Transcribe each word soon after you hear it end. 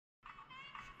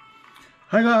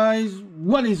Hi guys,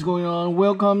 what is going on?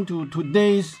 Welcome to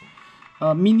today's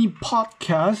mini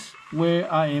podcast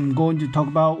where I am going to talk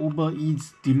about Uber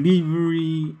Eats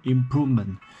delivery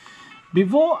improvement.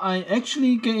 Before I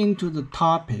actually get into the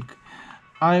topic,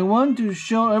 I want to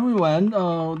show everyone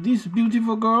this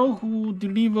beautiful girl who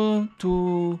delivered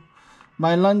to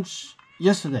my lunch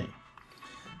yesterday.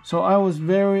 So I was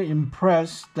very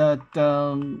impressed that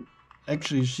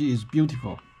actually she is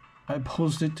beautiful. I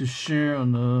posted to share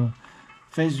on the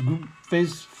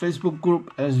Facebook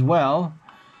group as well.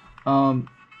 And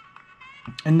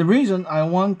the reason I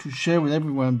want to share with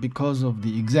everyone because of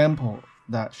the example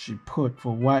that she put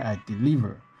for why I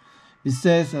deliver. It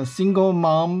says a single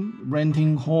mom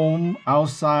renting home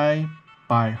outside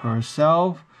by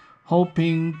herself,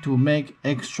 hoping to make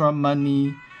extra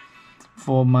money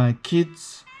for my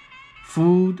kids,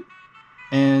 food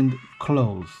and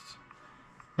clothes.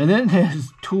 And then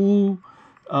there's two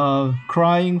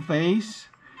crying face.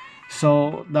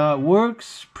 So that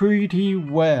works pretty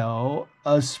well,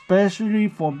 especially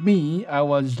for me. I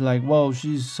was like, whoa,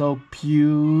 she's so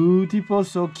beautiful,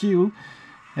 so cute.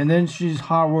 And then she's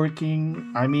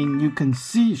hardworking. I mean, you can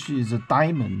see she's a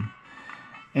diamond.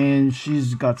 And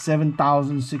she's got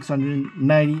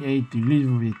 7,698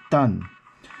 delivery done.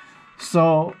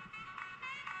 So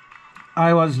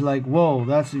I was like, whoa,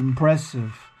 that's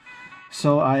impressive.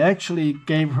 So I actually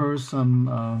gave her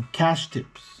some cash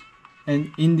tips.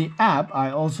 And in the app,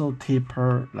 I also tip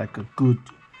her like a good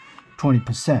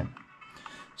 20%.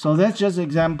 So that's just an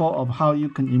example of how you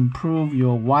can improve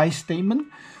your why statement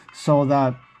so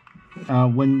that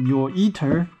when your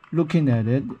eater looking at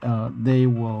it, they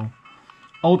will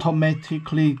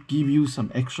automatically give you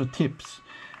some extra tips.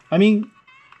 I mean,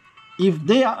 if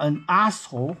they are an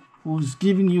asshole who's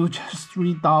giving you just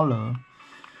 $3,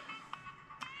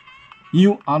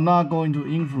 you are not going to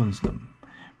influence them.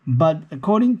 But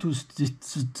according to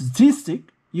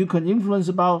statistic, you can influence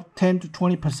about 10 to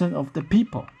 20% of the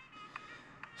people.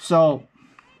 So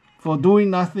for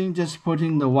doing nothing, just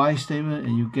putting the why statement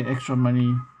and you get extra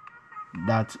money,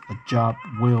 that's a job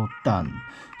well done.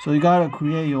 So you gotta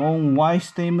create your own why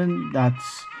statement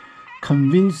that's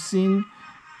convincing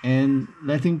and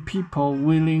letting people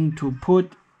willing to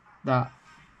put the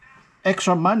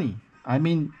extra money. I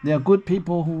mean, there are good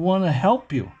people who want to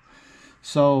help you.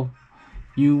 So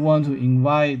you want to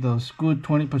invite those good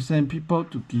 20% people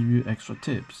to give you extra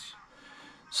tips.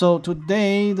 So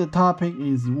today the topic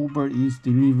is Uber Eats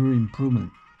delivery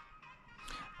improvement.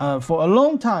 For a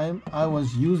long time, I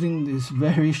was using this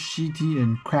very shitty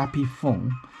and crappy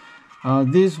phone.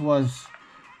 This was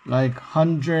like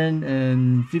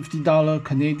 $150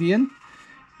 Canadian,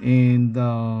 and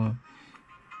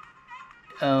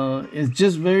it's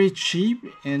just very cheap.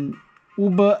 And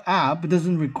Uber app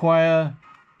doesn't require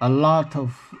a lot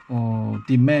of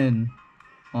demand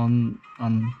on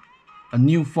a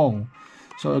new phone,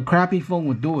 so a crappy phone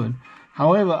would do it.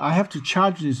 However, I have to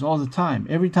charge this all the time.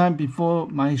 Every time before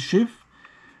my shift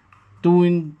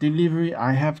doing delivery,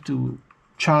 I have to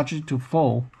charge it to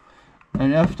full,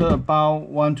 and after about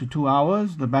 1 to 2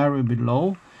 hours the battery will be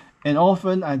low. And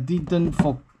often I didn't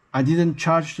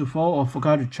charge to full or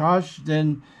forgot to charge.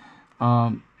 Then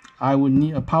I would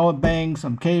need a power bank,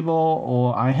 some cable,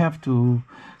 or I have to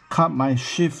cut my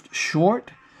shift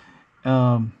short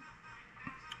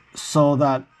so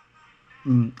that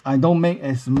I don't make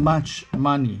as much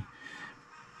money.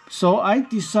 So I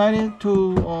decided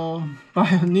to buy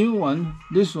a new one,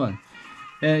 this one.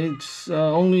 It's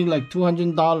only like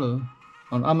 $200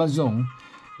 on Amazon.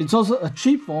 It's also a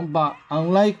cheap phone, but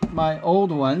unlike my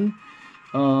old one,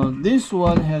 this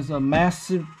one has a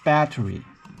massive battery.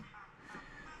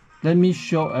 Let me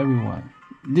show everyone.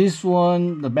 This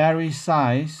one, the battery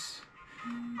size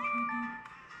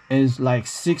is like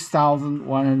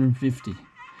 6,150.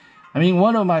 I mean,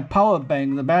 one of my power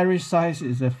bank, the battery size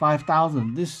is at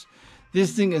 5,000. This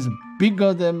thing is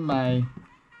bigger than my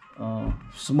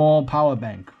small power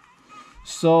bank.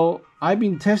 So I've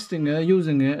been testing it,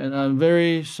 using it, and I'm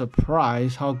very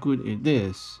surprised how good it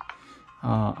is.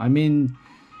 I mean,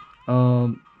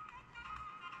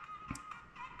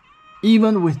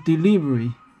 even with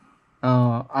delivery,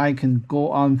 I can go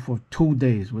on for 2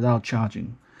 days without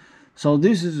charging. So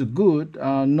this is good,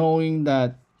 knowing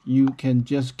that you can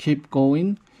just keep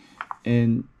going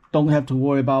and don't have to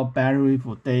worry about battery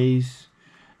for days.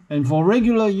 And for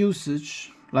regular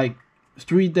usage, like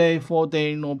 3 day, 4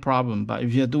 day, no problem. But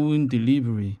if you're doing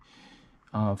delivery,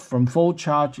 from full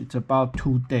charge, it's about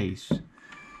 2 days.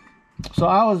 So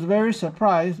I was very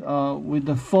surprised with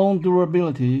the phone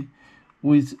durability.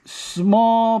 With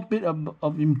small bit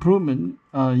of improvement,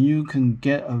 you can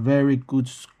get a very good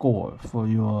score for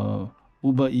your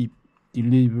Uber Eats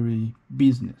delivery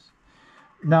business.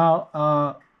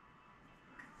 Now,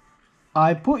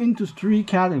 I put into 3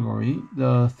 categories.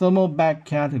 The thermal bag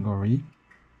category,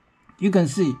 you can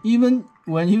see even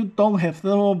when you don't have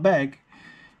thermal bag,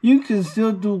 you can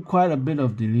still do quite a bit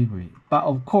of delivery. But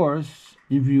of course,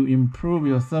 if you improve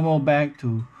your thermal bag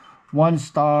to 1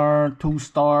 star, 2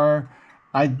 star,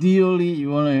 ideally you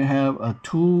want to have a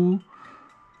 2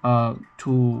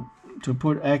 to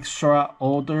put extra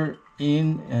order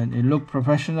in, and it look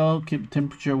professional, keep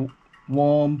temperature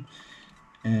warm,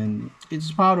 and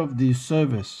it's part of the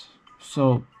service.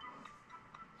 So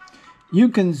you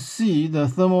can see the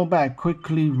thermal bag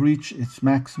quickly reach its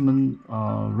maximum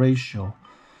ratio.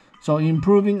 So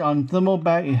improving on thermal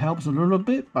bag, it helps a little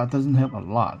bit, but doesn't help a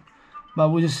lot. But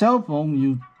with a cell phone,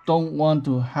 you don't want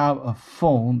to have a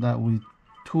phone that with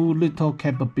too little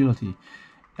capability.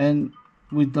 And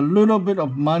with a little bit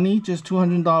of money, just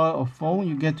 $200 of phone,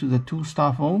 you get to the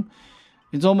 2-star phone.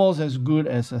 It's almost as good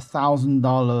as a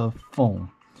 $1,000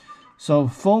 phone. So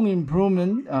phone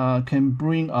improvement can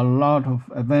bring a lot of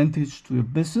advantage to your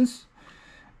business.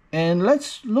 And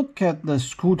let's look at the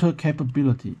scooter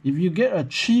capability. If you get a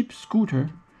cheap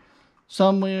scooter,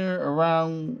 somewhere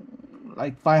around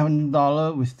like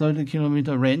 $500 with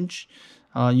 30-kilometer range,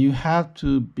 you have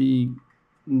to be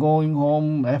going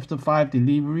home after 4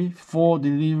 delivery.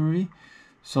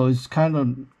 So it's kind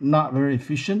of not very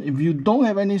efficient. If you don't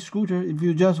have any scooter, if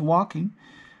you're just walking,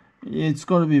 it's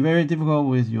going to be very difficult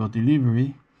with your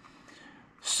delivery.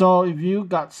 So if you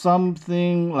got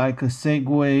something like a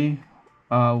Segway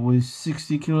with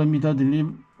 60-kilometer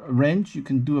range, you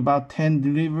can do about 10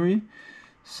 delivery.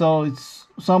 So it's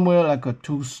somewhere like a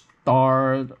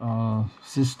 2-star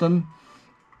system.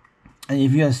 And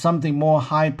if you have something more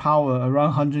high power,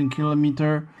 around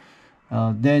 100-kilometer,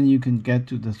 then you can get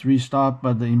to the 3-star.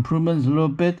 But the improvement is a little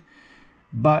bit,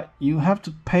 but you have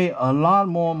to pay a lot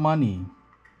more money.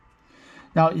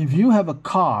 Now, if you have a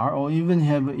car, or even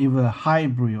have a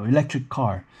hybrid or electric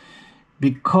car,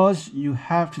 because you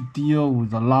have to deal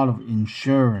with a lot of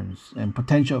insurance and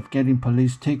potential of getting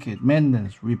police ticket,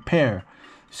 maintenance, repair,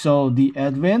 so the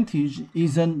advantage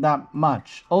isn't that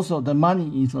much. Also, the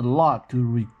money is a lot to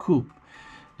recoup.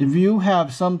 If you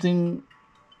have something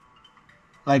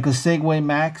like a Segway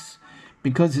Max,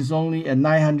 because it's only at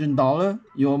 $900,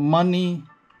 your money,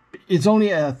 it's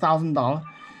only at $1,000.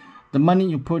 The money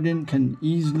you put in can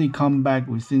easily come back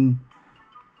within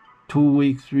 2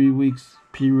 weeks, 3 weeks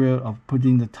period of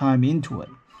putting the time into it.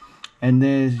 And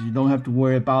then you don't have to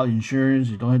worry about insurance,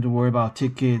 you don't have to worry about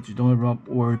tickets, you don't have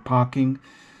to worry parking.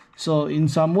 So in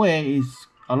some way, it's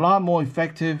a lot more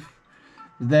effective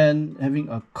than having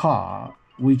a car,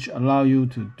 which allow you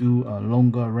to do a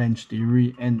longer range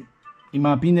delivery. And in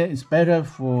my opinion, it's better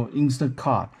for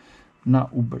Instacart,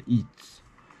 not UberEats.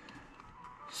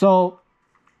 So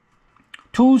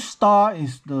 2-star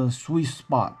is the sweet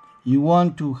spot. You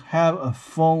want to have a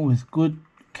phone with good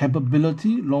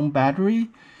capability, long battery.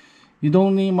 You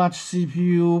don't need much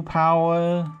CPU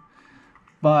power,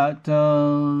 but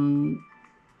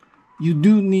you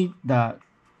do need the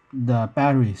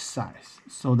battery size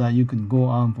so that you can go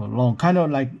on for long. Kind of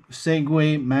like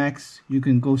Segway Max, you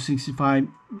can go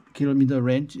 65-kilometer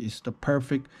range. Is the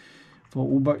perfect for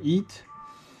UberEats.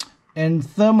 And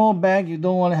thermal bag, you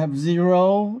don't want to have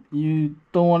 0. You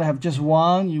don't want to have just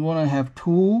 1. You want to have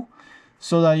 2,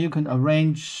 so that you can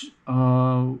arrange.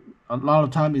 A lot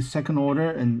of time is second order,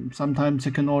 and sometimes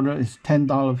second order is $10,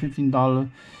 $15.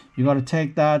 You got to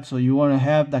take that, so you want to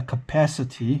have that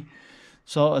capacity.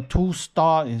 So a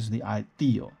 2-star is the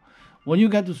ideal. When you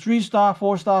get to 3-star,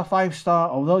 4-star, 5-star,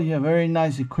 although you have very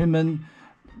nice equipment,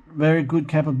 very good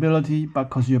capability, but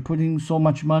because you're putting so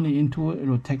much money into it, it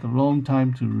will take a long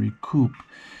time to recoup.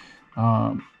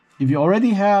 If you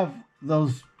already have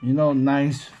those,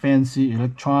 nice fancy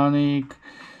electronic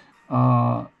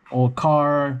or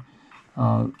car,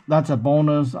 that's a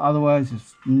bonus. Otherwise,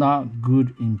 it's not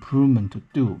good improvement to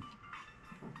do.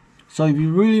 So if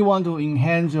you really want to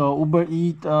enhance your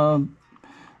UberEats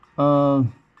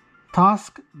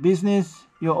task business,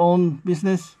 your own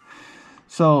business,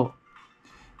 so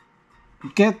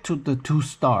get to the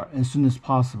 2-star as soon as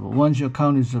possible. Once your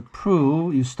account is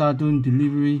approved, you start doing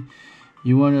delivery.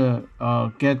 You want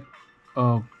to get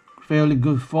a fairly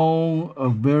good phone, a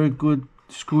very good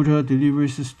scooter delivery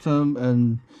system,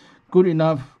 and good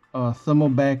enough thermal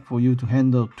bag for you to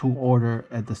handle 2 orders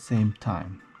at the same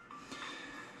time.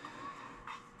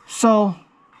 So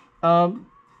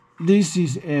this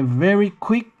is a very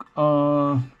quick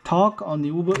talk on the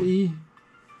UberEats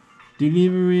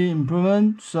delivery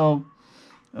improvement. So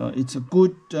it's a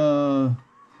good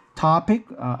topic.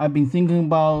 I've been thinking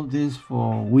about this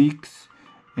for weeks,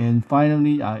 and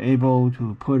finally are able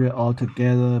to put it all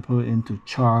together, put it into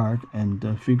chart,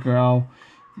 and figure out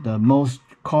the most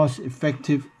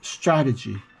cost-effective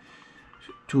strategy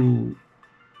to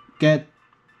get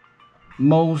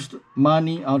most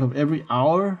money out of every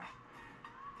hour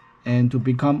and to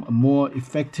become a more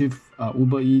effective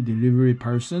Uber Eats delivery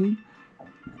person.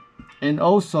 And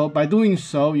also by doing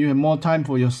so, you have more time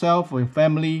for yourself, for your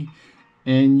family,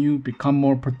 and you become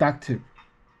more productive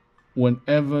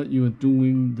whenever you are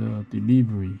doing the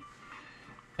delivery.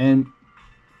 And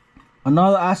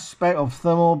another aspect of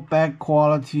thermal bag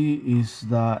quality is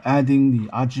adding the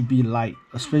RGB light,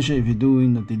 especially if you're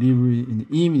doing the delivery in the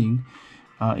evening.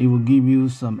 It will give you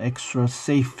some extra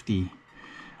safety.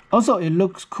 Also, it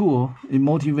looks cool. It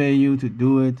motivates you to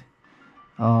do it.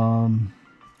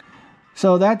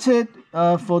 So that's it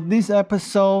for this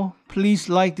episode. Please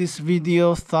like this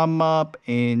video, thumb up,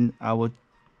 and I will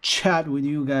chat with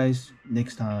you guys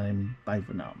next time. Bye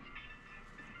for now.